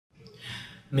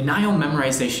Menial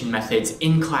memorization methods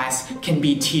in class can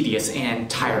be tedious and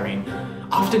tiring.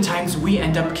 Oftentimes, we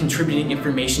end up contributing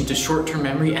information to short-term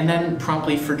memory and then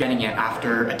promptly forgetting it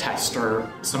after a test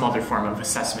or some other form of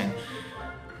assessment.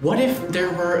 What if there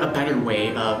were a better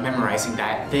way of memorizing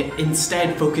that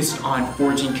instead focused on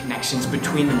forging connections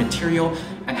between the material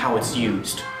and how it's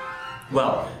used?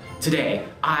 Well, today,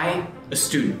 I, a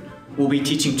student, will be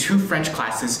teaching 2 French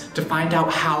classes to find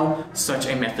out how such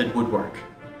a method would work.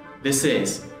 This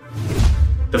is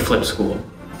the FlipSchool.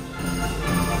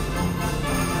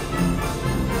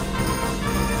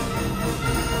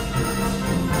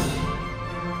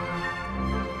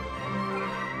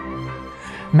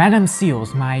 Madame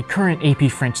Seals, my current AP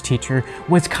French teacher,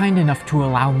 was kind enough to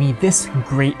allow me this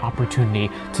great opportunity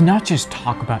to not just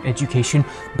talk about education,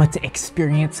 but to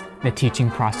experience the teaching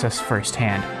process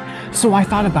firsthand. So I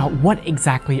thought about what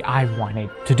exactly I wanted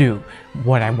to do,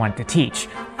 what I wanted to teach.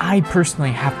 I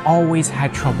personally have always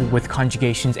had trouble with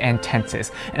conjugations and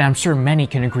tenses, and I'm sure many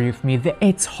can agree with me that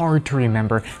it's hard to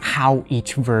remember how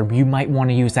each verb you might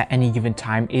want to use at any given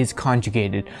time is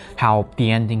conjugated, how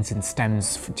the endings and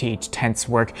stems to each tense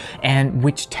work, and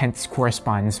which tense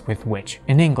corresponds with which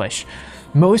in English.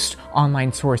 Most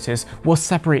online sources will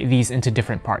separate these into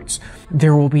different parts.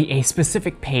 There will be a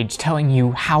specific page telling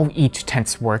you how each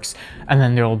tense works, and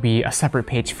then there will be a separate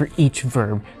page for each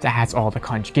verb that has all the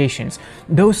conjugations.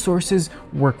 Those sources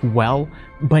work well,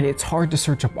 but it's hard to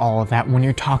search up all of that when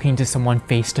you're talking to someone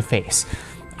face to face.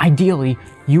 Ideally,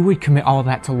 you would commit all of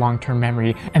that to long-term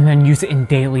memory and then use it in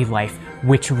daily life,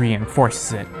 which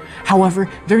reinforces it. However,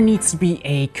 there needs to be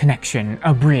a connection,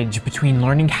 a bridge between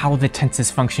learning how the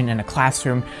tenses function in a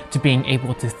classroom to being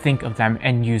able to think of them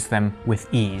and use them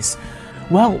with ease.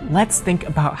 Well, let's think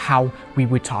about how we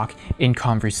would talk in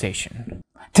conversation.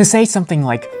 To say something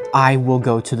like, I will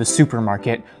go to the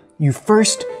supermarket, you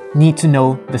first need to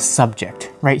know the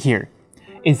subject, right here.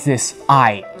 Is this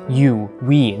I, you,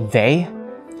 we, they?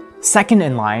 Second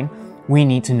in line, we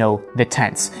need to know the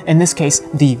tense. In this case,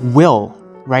 the will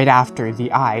right after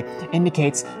the I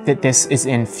indicates that this is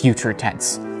in future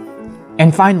tense.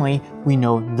 And finally, we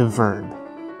know the verb.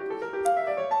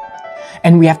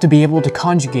 And we have to be able to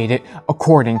conjugate it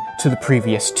according to the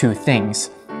previous 2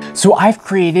 things. So I've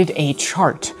created a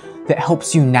chart that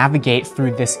helps you navigate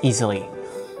through this easily.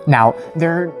 Now,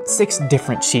 there are 6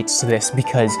 different sheets to this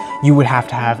because you would have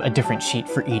to have a different sheet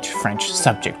for each French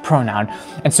subject pronoun.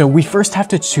 And so we first have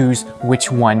to choose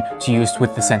which one to use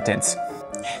with the sentence.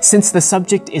 Since the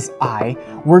subject is I,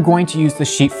 we're going to use the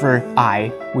sheet for I,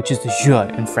 which is je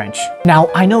in French.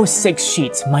 Now, I know 6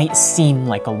 sheets might seem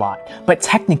like a lot, but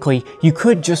technically you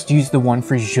could just use the one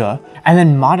for je and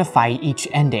then modify each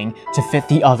ending to fit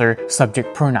the other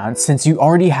subject pronouns since you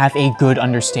already have a good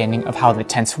understanding of how the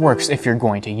tense works if you're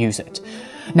going to use it.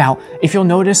 Now, if you'll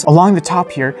notice along the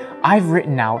top here, I've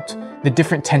written out the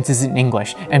different tenses in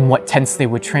English and what tense they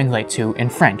would translate to in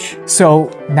French.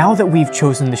 So now that we've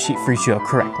chosen the sheet for je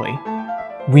correctly,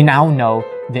 we now know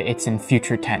that it's in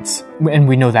future tense. And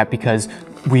we know that because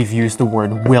we've used the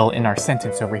word will in our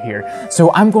sentence over here.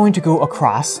 So I'm going to go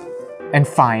across and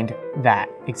find that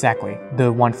exactly,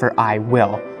 the one for I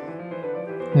will.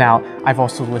 Now, I've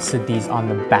also listed these on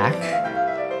the back.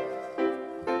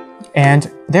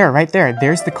 And there, right there,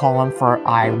 there's the column for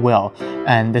I will,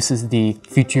 and this is the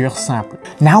futur simple.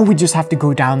 Now we just have to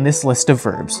go down this list of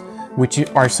verbs, which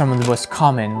are some of the most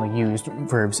commonly used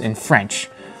verbs in French.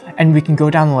 And we can go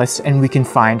down the list and we can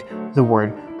find the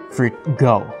word for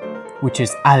go, which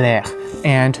is aller.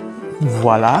 And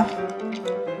voila,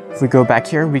 if we go back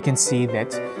here, we can see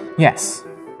that, yes,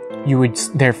 you would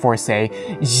therefore say,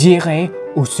 j'irai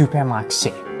au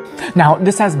supermarché. Now,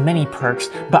 this has many perks,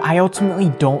 but I ultimately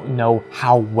don't know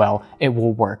how well it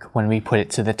will work when we put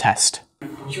it to the test.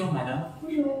 Bonjour, madame.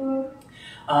 Bonjour.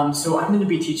 So I'm going to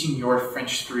be teaching your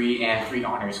French 3 and 3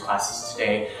 honors classes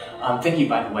today. Thank you,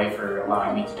 by the way, for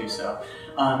allowing me to do so.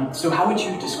 So how would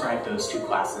you describe those 2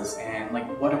 classes, and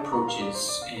what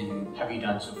approaches have you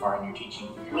done so far in your teaching?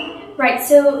 Right,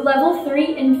 so level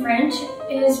 3 in French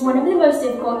is one of the most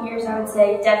difficult years, I would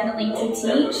say, definitely to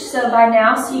teach. So by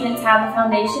now, students have a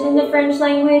foundation in the French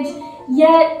language,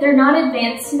 yet they're not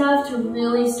advanced enough to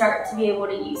really start to be able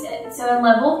to use it. So in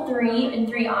level 3 and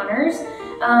 3 honors,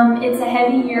 it's a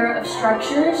heavy year of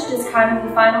structures, just kind of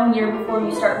the final year before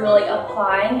you start really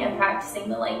applying and practicing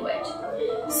the language.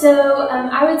 So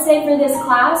I would say for this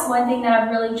class, one thing that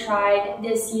I've really tried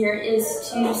this year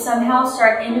is to somehow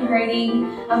start integrating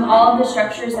all of the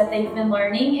structures that they've been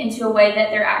learning into a way that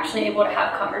they're actually able to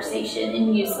have conversation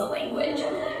and use the language.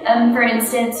 For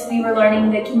instance, we were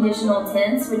learning the conditional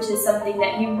tense, which is something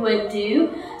that you would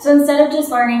do. So instead of just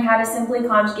learning how to simply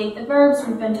conjugate the verbs,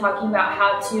 we've been talking about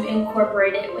how to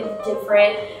incorporate it with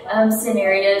different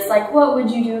scenarios, like what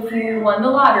would you do if you won the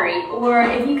lottery? Or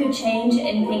if you could change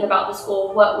anything about the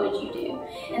school, what would you do?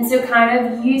 And so kind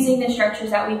of using the structures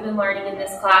that we've been learning in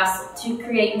this class to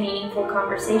create meaningful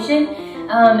conversation,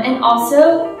 and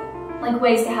also like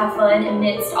ways to have fun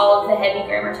amidst all of the heavy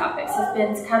grammar topics has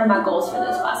been kind of my goals for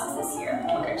those classes this year.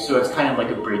 Okay, so it's kind of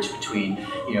like a bridge between,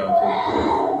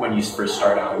 when you first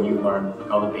start out and you learn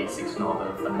like all the basics and all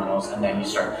the fundamentals, and then you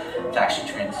start to actually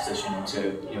transition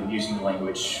into, using the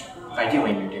language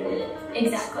ideally in your daily life.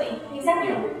 Exactly.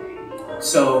 Yeah.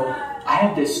 So I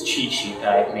have this cheat sheet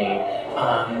that I've made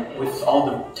with all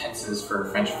the tenses for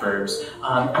French verbs.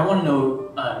 I want to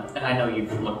know, and I know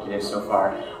you've looked at it so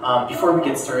far, before we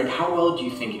get started, how well do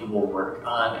you think it will work?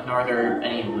 And are there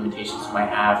any limitations you might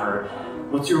have, or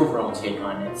what's your overall take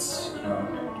on its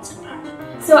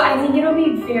impact? So I think it'll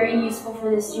be very useful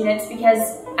for the students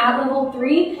because at level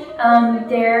 3,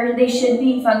 they should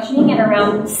be functioning at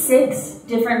around 6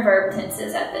 different verb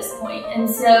tenses at this point. And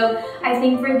so I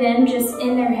think for them, just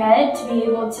in their head, to be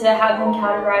able to have them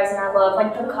categorized, and I love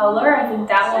like the color, I think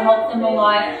that will help them a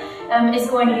lot. Is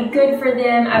going to be good for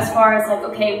them as far as like,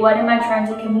 okay, what am I trying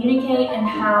to communicate and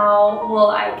how will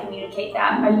I communicate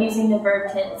that by using the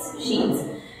verb tense sheets.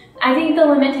 I think the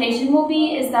limitation will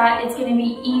be is that it's going to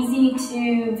be easy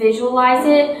to visualize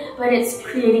it, but it's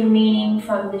creating meaning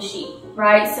from the sheet,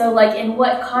 right? So like in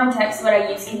what context would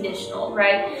I use conditional,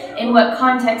 right? In what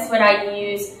context would I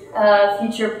use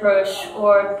future proche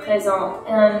or présent?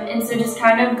 And so just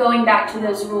kind of going back to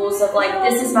those rules of like,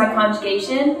 this is my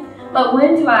conjugation, but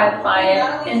when do I apply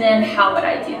it? And then how would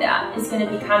I do that? Is going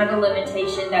to be kind of a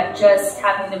limitation that just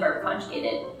having the verb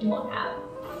conjugated won't have.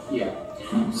 Yeah.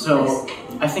 So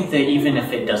I think that even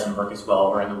if it doesn't work as well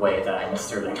or in the way that I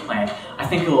necessarily planned, I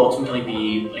think it'll ultimately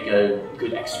be like a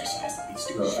good exercise that needs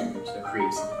to go through to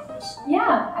create something like this.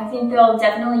 Yeah, I think they'll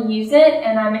definitely use it,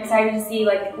 and I'm excited to see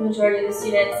like the majority of the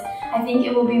students. I think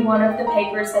it will be one of the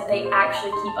papers that they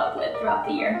actually keep up with throughout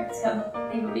the year, so I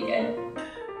think it'll be good.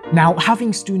 Now,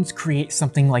 having students create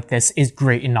something like this is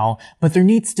great and all, but there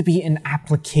needs to be an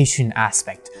application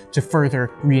aspect to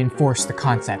further reinforce the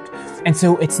concept, and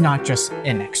so it's not just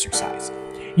an exercise.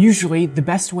 Usually, the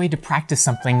best way to practice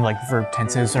something like verb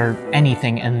tenses or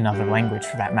anything in another language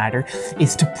for that matter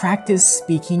is to practice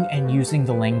speaking and using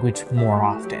the language more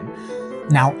often.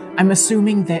 Now, I'm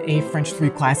assuming that a French 3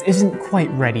 class isn't quite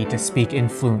ready to speak in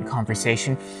fluent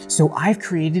conversation, so I've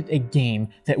created a game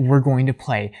that we're going to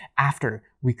play after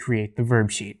we create the verb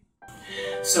sheet.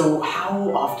 So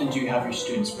how often do you have your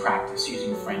students practice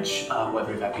using French,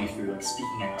 whether that be through like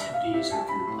speaking activities or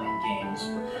through playing games,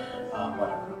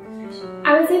 whatever?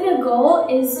 I would say the goal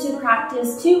is to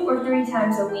practice 2 or 3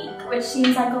 times a week, which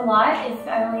seems like a lot if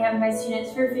I only have my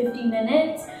students for 50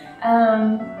 minutes.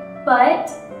 But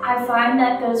I find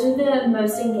that those are the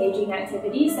most engaging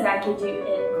activities that I could do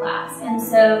in class. And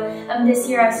so this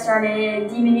year I started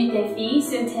 10 minute défis,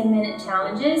 so 10-minute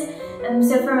challenges.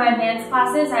 So for my advanced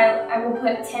classes, I will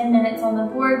put 10 minutes on the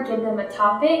board, give them a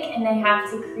topic, and they have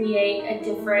to create a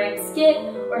different skit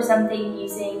or something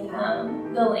using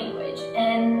the language.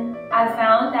 And I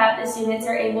found that the students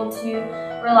are able to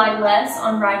rely less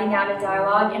on writing out a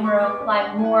dialogue and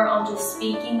rely more on just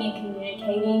speaking and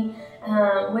communicating,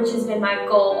 which has been my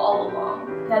goal all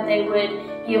along, that they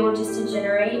would be able just to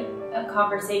generate a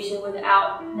conversation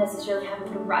without necessarily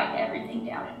having to write everything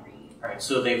down and read. Alright,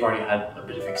 so they've already had a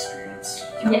bit of experience.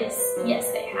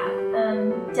 Yes, they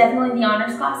have. Definitely the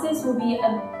honors classes will be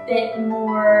a bit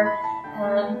more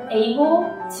able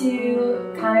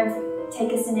to kind of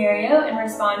take a scenario and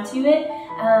respond to it,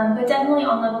 but definitely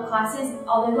on-level classes,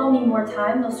 although they'll need more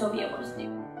time, they'll still be able to do it.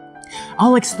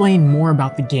 I'll explain more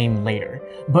about the game later,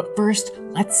 but first,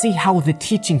 let's see how the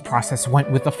teaching process went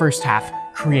with the first half,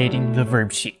 creating the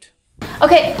verb sheet.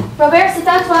 Ok, Robert, c'est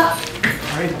à toi.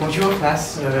 Oui, bonjour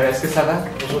classe, est-ce que ça va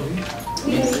aujourd'hui?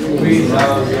 Oui. Oui,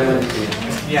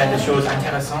 est-ce qu'il y a des choses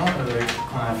intéressantes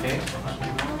qu'on a fait?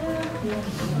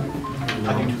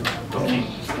 Pas du tout. Okay.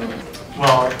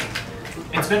 Well,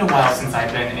 it's been a while since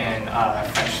I've been in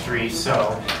French 3,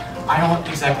 so I don't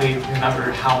exactly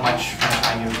remember how much French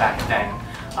I knew back then.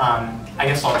 I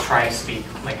guess I'll try to speak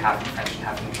like half in French and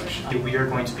half in English. We are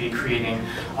going to be creating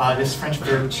this French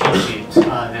verb cheat sheet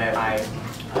that I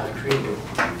created.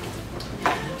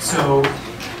 So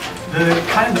the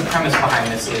premise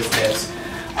behind this is that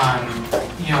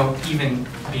even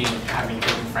having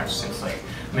taken French since like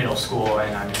middle school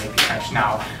and I'm in AP French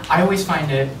now, I always find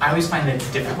that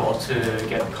it's difficult to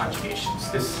get the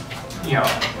conjugations. This,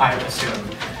 I assume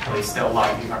At least a lot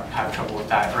of you have trouble with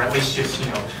that, or at least just, you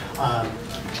know,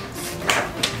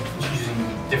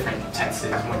 using different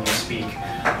tenses when you speak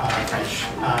French.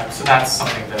 So that's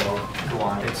something that'll go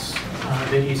on. It's a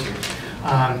bit easier.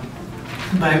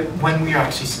 But when we are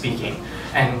actually speaking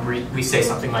and we say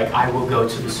something like, I will go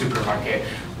to the supermarket,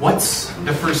 what's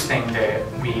the first thing that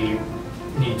we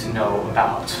need to know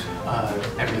about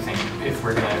everything if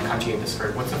we're going to conjugate this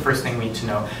verb? What's the first thing we need to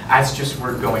know as just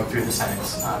we're going through the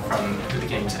sentence from the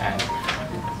beginning to end?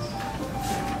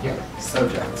 Yeah.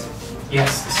 Subject.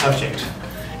 Yes, the subject.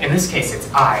 In this case,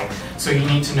 it's I. So you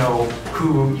need to know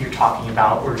who you're talking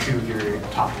about or who you're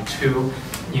talking to.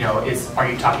 You know,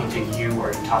 are you talking to you, or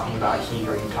are you talking about he,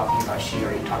 or are you talking about she, or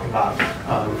are you talking about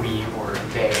we or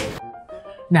they?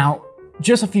 Now,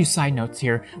 just a few side notes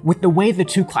here. With the way the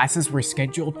two classes were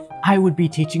scheduled, I would be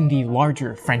teaching the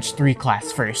larger French 3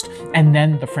 class first, and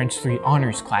then the French 3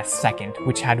 honors class second,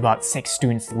 which had about 6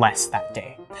 students less that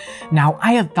day. Now,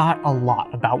 I have thought a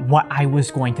lot about what I was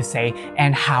going to say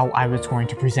and how I was going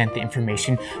to present the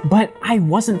information, but I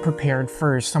wasn't prepared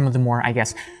for some of the more, I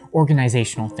guess,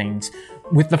 organizational things.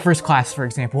 With the first class, for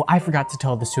example, I forgot to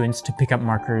tell the students to pick up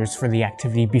markers for the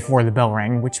activity before the bell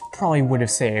rang, which probably would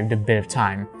have saved a bit of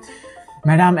time.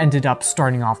 Madame ended up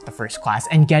starting off the first class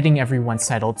and getting everyone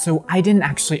settled, so I didn't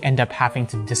actually end up having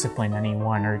to discipline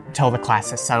anyone or tell the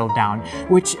class to settle down,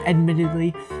 which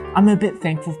admittedly, I'm a bit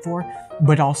thankful for,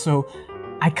 but also,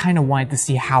 I kind of wanted to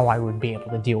see how I would be able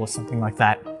to deal with something like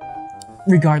that.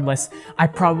 Regardless, I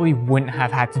probably wouldn't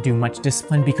have had to do much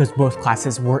discipline because both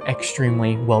classes were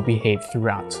extremely well behaved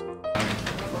throughout.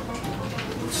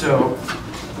 So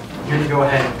you're going to go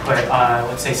ahead and put,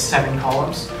 let's say, 7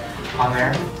 columns on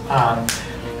there.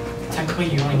 Technically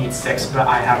you only need 6, but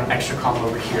I have an extra column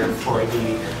over here for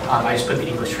the, I just put the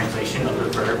English translation of the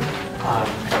verb. I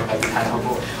think that'd be kind of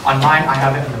helpful. On mine, I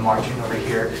have it in the margin over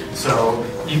here, so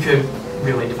you could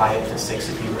really divide it into 6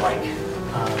 if you like.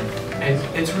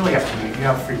 It's really up to you. You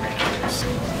have free range of this.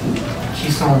 Qui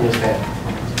sont les verbes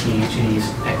qui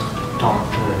utilisent être dans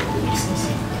le bis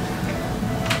ici?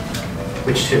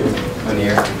 Which two?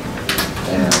 Venir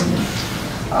and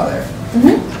aller.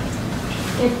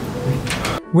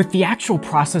 With the actual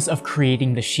process of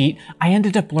creating the sheet, I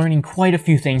ended up learning quite a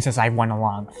few things as I went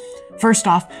along. First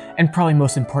off, and probably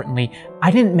most importantly,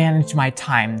 I didn't manage my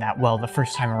time that well the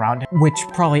first time around, which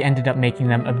probably ended up making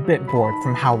them a bit bored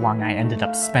from how long I ended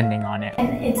up spending on it.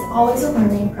 And it's always a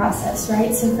learning process,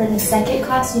 right? So for the second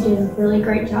class, you did a really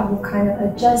great job of kind of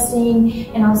adjusting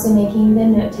and also making the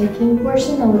note-taking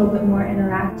portion a little bit more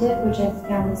interactive, which I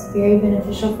found is very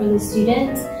beneficial for the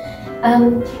students.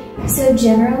 So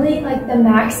generally, like the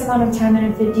max amount of time in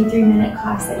a 53-minute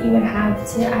class that you would have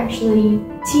to actually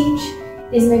teach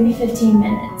is maybe 15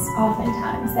 minutes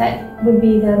oftentimes. That would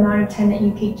be the amount of time that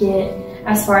you could get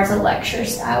as far as a lecture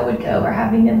style would go, or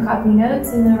having them copy notes,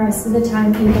 and the rest of the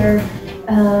time either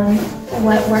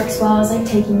what works well is like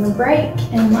taking a break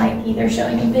and like either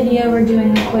showing a video or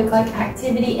doing a quick like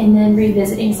activity and then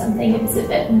revisiting something if it's a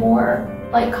bit more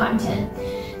like content.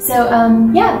 So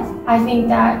yeah, I think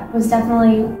that was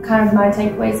definitely kind of my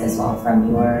takeaways as well from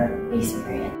your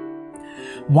experience.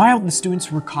 While the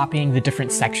students were copying the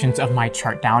different sections of my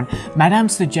chart down, Madame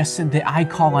suggested that I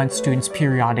call on students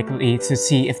periodically to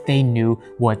see if they knew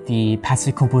what the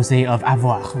passé composé of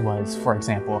avoir was, for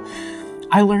example.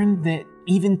 I learned that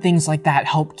even things like that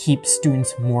help keep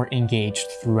students more engaged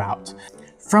throughout.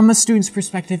 From a student's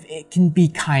perspective, it can be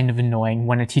kind of annoying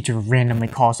when a teacher randomly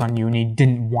calls on you and you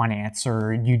didn't want to answer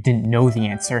or you didn't know the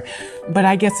answer, but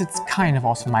I guess it's kind of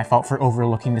also my fault for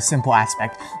overlooking the simple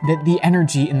aspect that the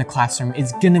energy in the classroom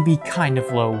is gonna be kind of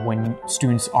low when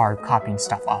students are copying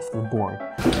stuff off the board.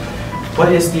 What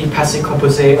is the passé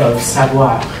composé of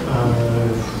savoir?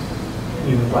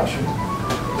 You lecture.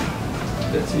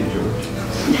 That's you, George.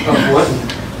 What?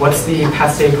 What's the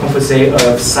passé composé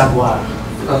of savoir?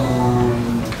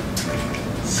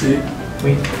 Si.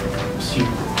 Oui. Si.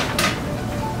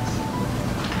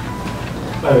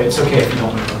 Oh, it's okay if you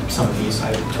don't know some of these.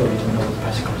 I totally don't know what the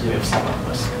passé composé of savoir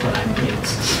was, what I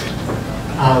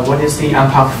mean. What is the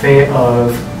imparfait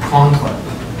of prendre?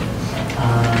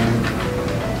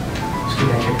 Est-ce qu'il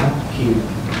y a quelqu'un qui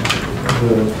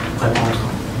veut répondre?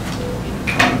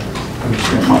 I'm just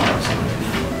going to talk about something.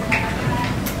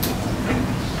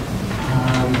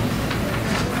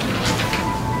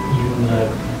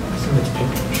 Let's pick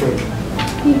church.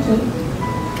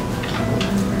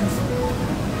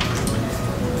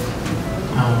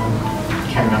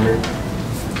 Can't remember.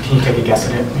 Can you take a guess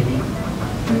at it, maybe?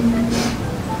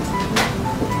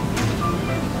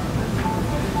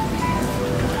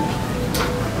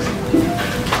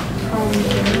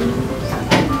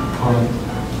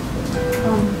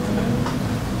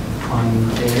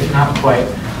 not quite.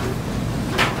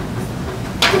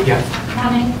 Yeah.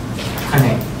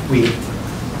 Kane. Oui.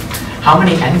 How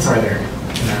many N's are there?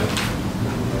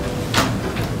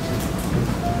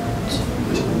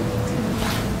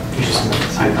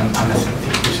 I'm messing with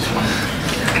you. There's just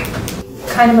one.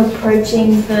 Kind of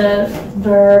approaching the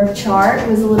verb chart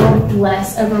was a little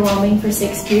less overwhelming for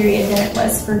 6th period than it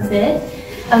was for 5th.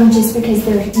 Just because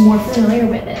they're more familiar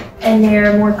with it and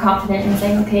they're more confident in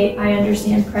saying, okay, I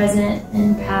understand present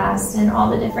and past and all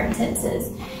the different tenses.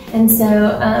 And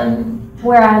so,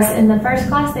 whereas in the first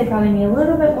class, they probably need a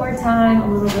little bit more time,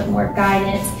 a little bit more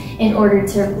guidance in order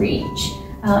to reach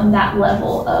that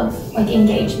level of like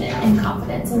engagement and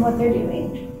confidence in what they're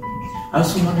doing. I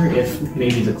also wonder if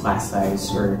maybe the class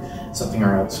size or something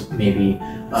else maybe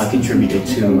contributed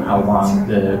to how long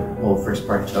the whole first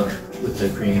part took with the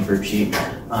creating verb sheet,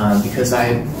 because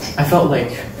I felt like,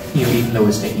 you know, even though it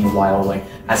was taking a while, like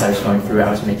as I was going through, I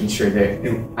was making sure that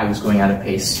I was going at a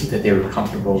pace that they were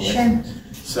comfortable with. Sure.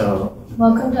 So,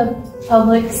 welcome to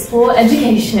public school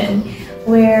education,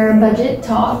 where budget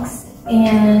talks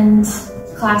and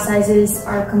class sizes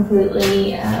are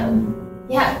completely,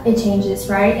 it changes,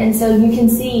 right? And so you can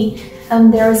see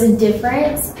there was a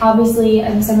difference. Obviously,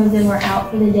 some of them were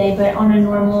out for the day, but on a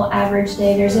normal average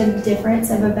day, there's a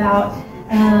difference of about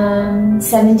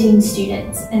 17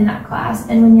 students in that class.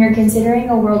 And when you're considering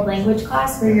a world language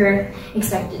class where you're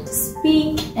expected to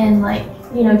speak and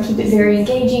keep it very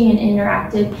engaging and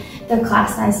interactive, the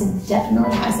class size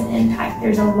definitely has an impact.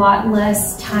 There's a lot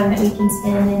less time that we can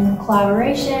spend in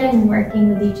collaboration and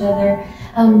working with each other,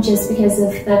 just because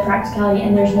of the practicality,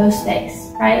 and there's no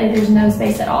space, right? Like, there's no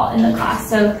space at all in the class.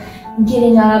 So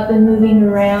getting up and moving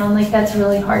around, that's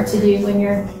really hard to do when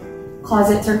your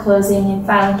closets are closing and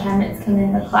filing cabinets come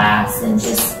in the class and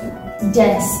just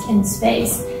desk and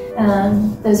space.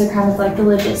 Those are kind of like the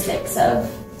logistics of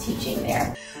teaching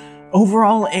there.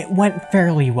 Overall, it went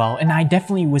fairly well, and I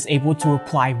definitely was able to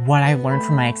apply what I learned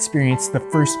from my experience the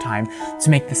first time to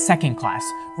make the second class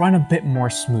run a bit more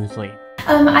smoothly.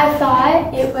 I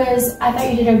thought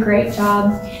you did a great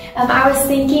job. I was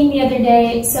thinking the other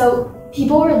day, so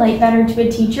people relate better to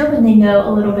a teacher when they know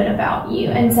a little bit about you.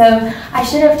 And so I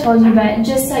should have told you, but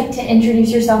just to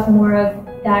introduce yourself more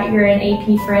of that you're in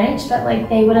AP French, but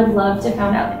they would have loved to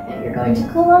find out that you're going to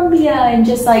Columbia and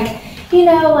just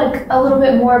a little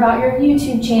bit more about your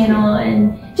YouTube channel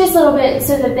and just a little bit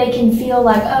so that they can feel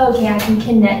oh, okay, I can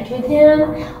connect with him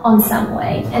on some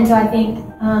way. And so I think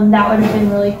that would have been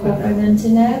really cool for them to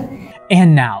know.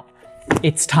 And now,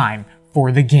 it's time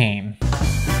for the game.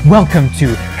 Welcome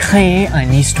to Créer une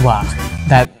histoire.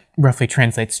 That roughly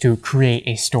translates to create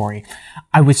a story.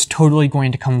 I was totally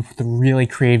going to come up with a really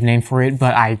creative name for it,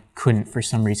 but I couldn't for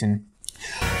some reason.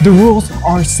 The rules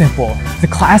are simple. The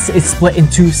class is split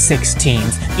into 6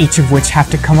 teams, each of which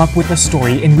have to come up with a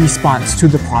story in response to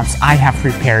the prompts I have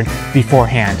prepared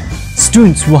beforehand.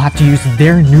 Students will have to use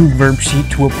their new verb sheet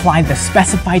to apply the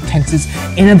specified tenses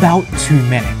in about 2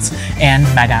 minutes, and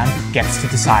Madame gets to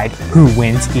decide who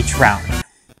wins each round.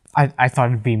 I thought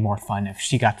it'd be more fun if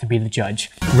she got to be the judge.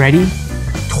 Ready?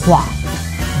 3,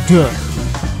 2,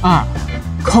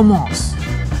 1, commence!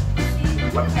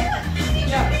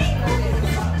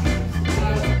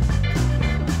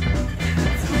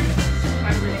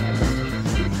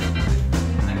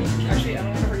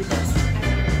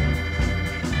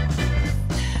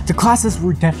 The classes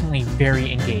were definitely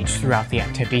very engaged throughout the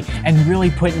activity and really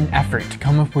put in effort to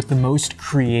come up with the most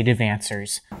creative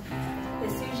answers. Le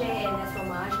sujet est le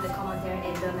fromage, le commentaire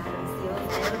est de Madame Steele,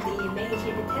 et the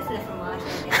métier déteste le fromage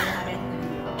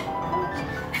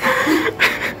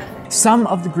et Some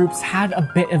of the groups had a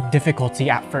bit of difficulty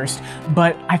at first,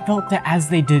 but I felt that as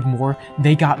they did more,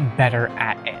 they got better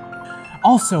at it.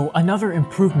 Also, another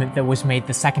improvement that was made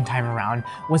the second time around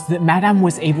was that Madame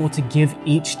was able to give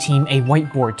each team a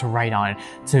whiteboard to write on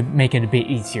to make it a bit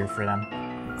easier for them.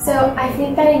 So I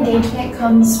think that engagement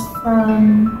comes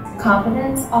from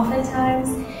confidence oftentimes.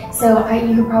 So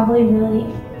you could probably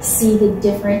really see the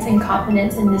difference in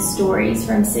confidence in the stories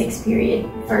from 6th period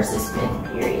versus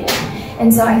 5th period.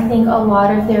 And so I think a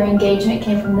lot of their engagement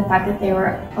came from the fact that they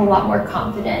were a lot more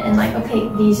confident and okay,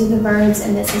 these are the verbs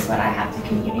and this is what I have to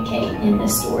communicate in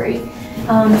this story.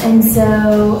 And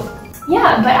so,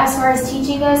 yeah, but as far as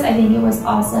teaching goes, I think it was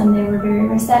awesome. They were very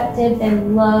receptive. They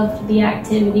loved the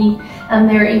activity.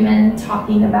 They were even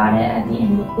talking about it at the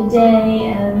end of the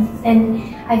day.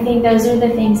 And I think those are the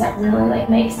things that really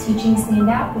makes teaching stand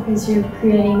out, because you're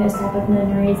creating those type of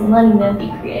memories and letting them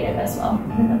be creative as well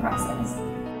in the process.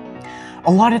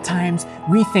 A lot of times,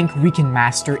 we think we can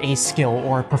master a skill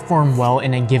or perform well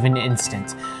in a given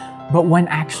instant, but when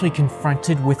actually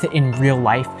confronted with it in real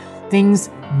life, things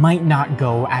might not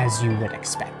go as you would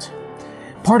expect.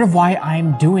 Part of why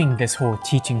I'm doing this whole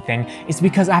teaching thing is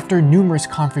because after numerous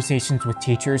conversations with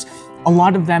teachers, a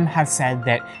lot of them have said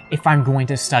that if I'm going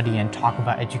to study and talk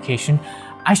about education,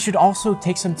 I should also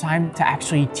take some time to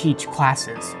actually teach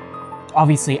classes.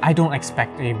 Obviously, I don't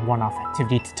expect a one-off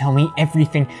activity to tell me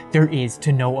everything there is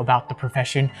to know about the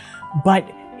profession, but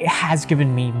it has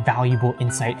given me valuable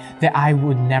insight that I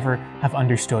would never have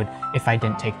understood if I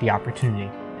didn't take the opportunity.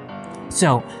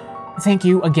 So, thank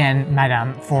you again,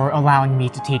 Madame, for allowing me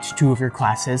to teach 2 of your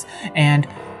classes, and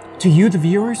to you, the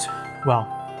viewers, well,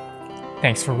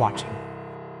 thanks for watching.